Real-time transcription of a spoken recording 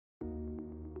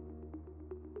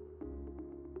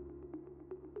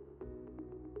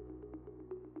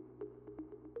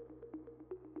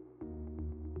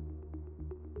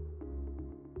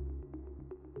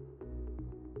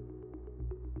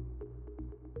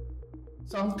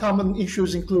Some common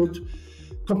issues include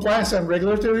compliance and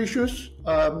regulatory issues,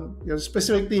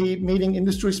 specifically meeting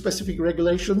industry-specific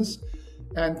regulations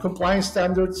and compliance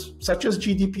standards such as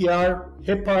GDPR,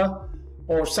 HIPAA,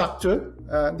 or SOC 2.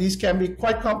 These can be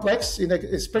quite complex,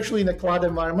 especially in a cloud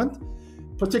environment,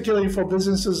 particularly for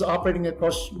businesses operating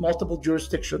across multiple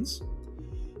jurisdictions.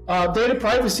 Data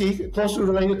privacy, closely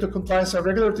related to compliance and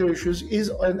regulatory issues, is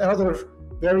another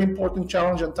very important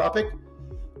challenge and topic.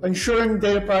 Ensuring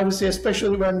data privacy,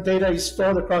 especially when data is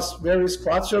stored across various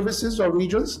cloud services or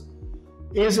regions,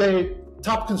 is a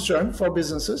top concern for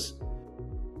businesses.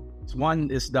 One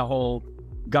is the whole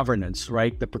governance,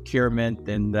 right? The procurement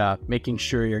and making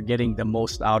sure you're getting the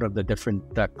most out of the different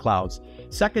clouds.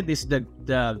 Second is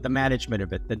the management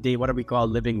of it, what do we call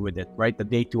living with it, right? The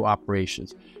day-to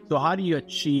operations. So how do you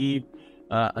achieve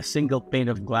a single pane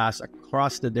of glass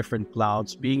across the different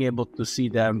clouds, being able to see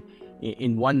them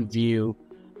in one view,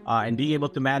 and being able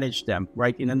to manage them,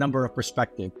 right, in a number of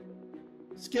perspectives.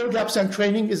 Skill gaps and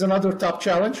training is another top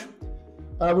challenge.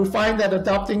 We find that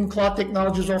adopting cloud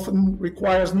technologies often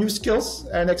requires new skills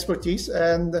and expertise,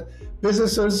 and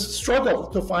businesses struggle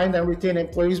to find and retain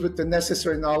employees with the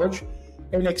necessary knowledge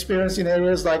and experience in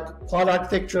areas like cloud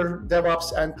architecture,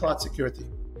 DevOps, and cloud security.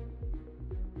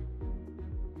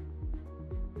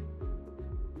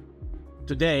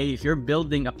 Today, if you're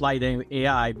building applied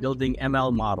AI, building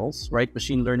ML models, right,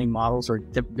 machine learning models, or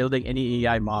building any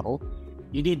AI model,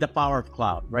 you need the power of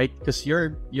cloud, right? Because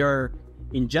you're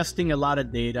ingesting a lot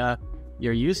of data,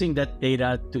 you're using that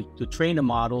data to train a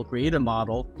model, create a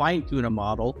model, fine-tune a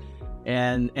model,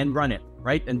 and run it,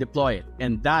 right, and deploy it.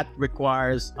 And that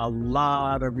requires a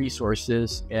lot of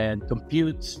resources and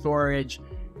compute, storage,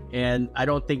 and I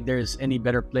don't think there's any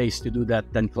better place to do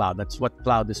that than cloud. That's what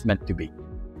cloud is meant to be.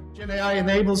 GenAI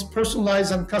enables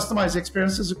personalized and customized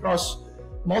experiences across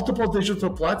multiple digital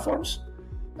platforms,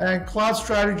 and cloud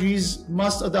strategies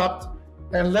must adopt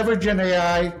and leverage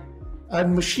GenAI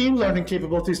and machine learning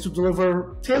capabilities to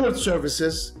deliver tailored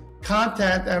services,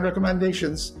 content, and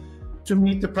recommendations to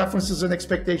meet the preferences and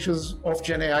expectations of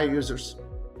GenAI users.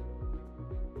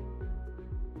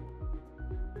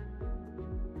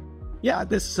 Yeah,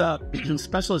 this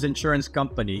specialist insurance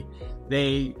company,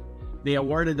 they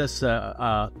awarded us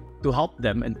to help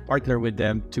them and partner with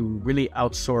them to really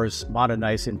outsource,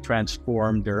 modernize, and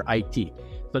transform their IT.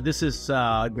 So this is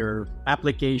their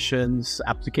applications,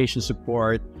 application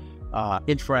support,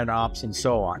 infra and ops, and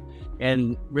so on.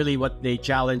 And really what they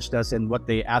challenged us and what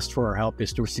they asked for our help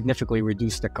is to significantly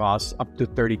reduce the costs up to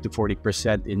 30 to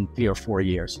 40% in 3 or 4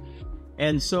 years.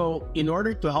 And so in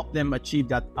order to help them achieve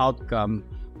that outcome,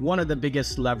 one of the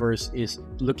biggest levers is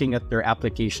looking at their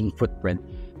application footprint.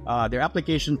 Their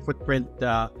application footprint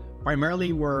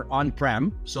primarily were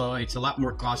on-prem, so it's a lot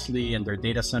more costly, and their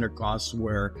data center costs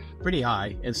were pretty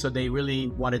high, and so they really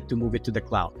wanted to move it to the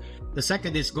cloud. The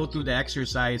second is go through the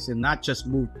exercise and not just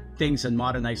move things and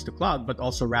modernize to cloud, but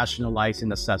also rationalize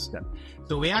and assess them.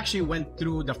 So we actually went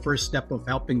through the first step of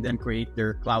helping them create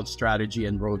their cloud strategy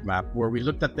and roadmap, where we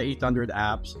looked at the 800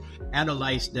 apps,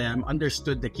 analyzed them,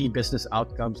 understood the key business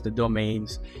outcomes, the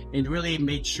domains, and really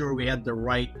made sure we had the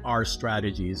right R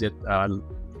strategy. Is it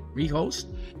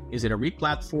rehost? Is it a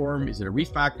replatform? Is it a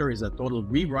refactor? Is it a total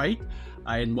rewrite?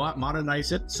 And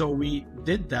modernize it? So we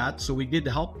did that. So we did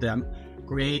help them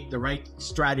create the right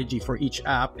strategy for each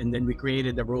app, and then we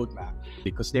created a roadmap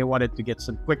because they wanted to get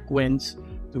some quick wins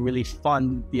to really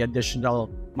fund the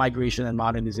additional migration and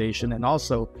modernization, and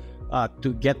also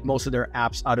to get most of their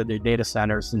apps out of their data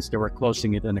centers since they were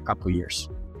closing it in a couple of years.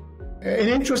 An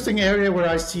interesting area where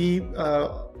I see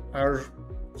our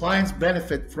clients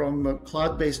benefit from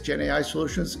cloud-based GenAI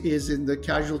solutions is in the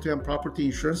casualty and property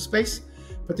insurance space,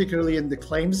 particularly in the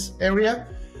claims area.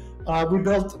 We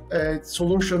built a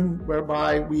solution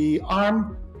whereby we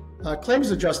arm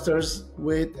claims adjusters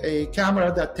with a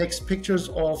camera that takes pictures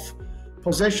of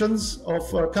possessions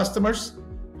of customers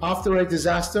after a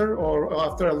disaster or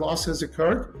after a loss has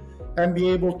occurred, and be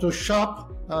able to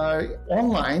shop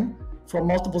online from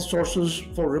multiple sources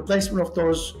for replacement of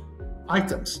those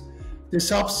items. This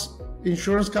helps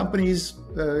insurance companies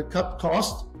cut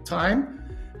cost, time,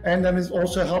 and then it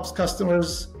also helps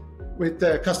customers with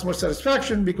customer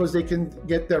satisfaction because they can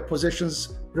get their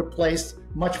possessions replaced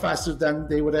much faster than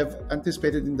they would have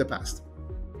anticipated in the past.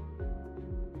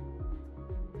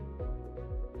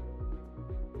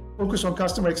 Focus on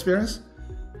customer experience.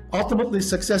 Ultimately,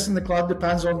 success in the cloud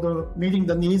depends on meeting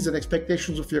the needs and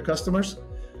expectations of your customers.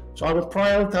 So I would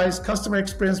prioritize customer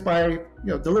experience by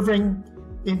delivering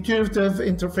intuitive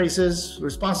interfaces,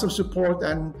 responsive support,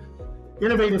 and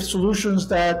innovative solutions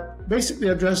that basically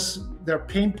address their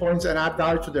pain points and add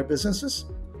value to their businesses.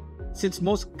 since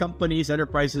most companies,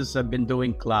 enterprises have been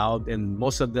doing cloud, and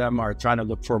most of them are trying to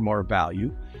look for more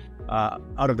value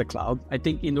out of the cloud, I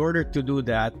think in order to do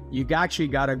that, you actually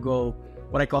got to go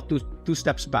what I call two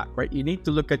steps back, right? You need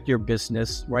to look at your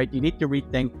business, right? You need to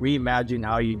rethink, reimagine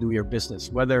how you do your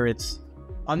business, whether it's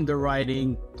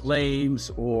underwriting,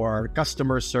 claims, or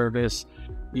customer service.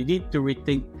 You need to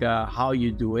rethink how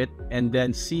you do it, and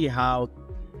then see how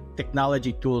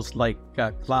technology tools like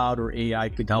cloud or AI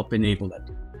could help enable it.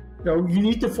 You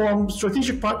need to form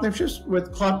strategic partnerships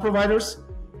with cloud providers,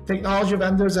 technology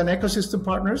vendors, and ecosystem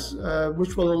partners,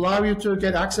 which will allow you to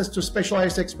get access to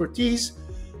specialized expertise,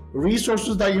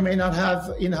 resources that you may not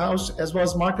have in-house, as well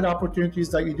as market opportunities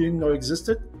that you didn't know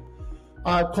existed.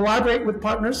 Collaborate with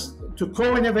partners to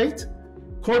co-innovate,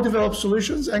 co-develop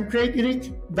solutions, and create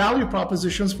unique value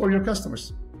propositions for your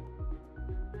customers.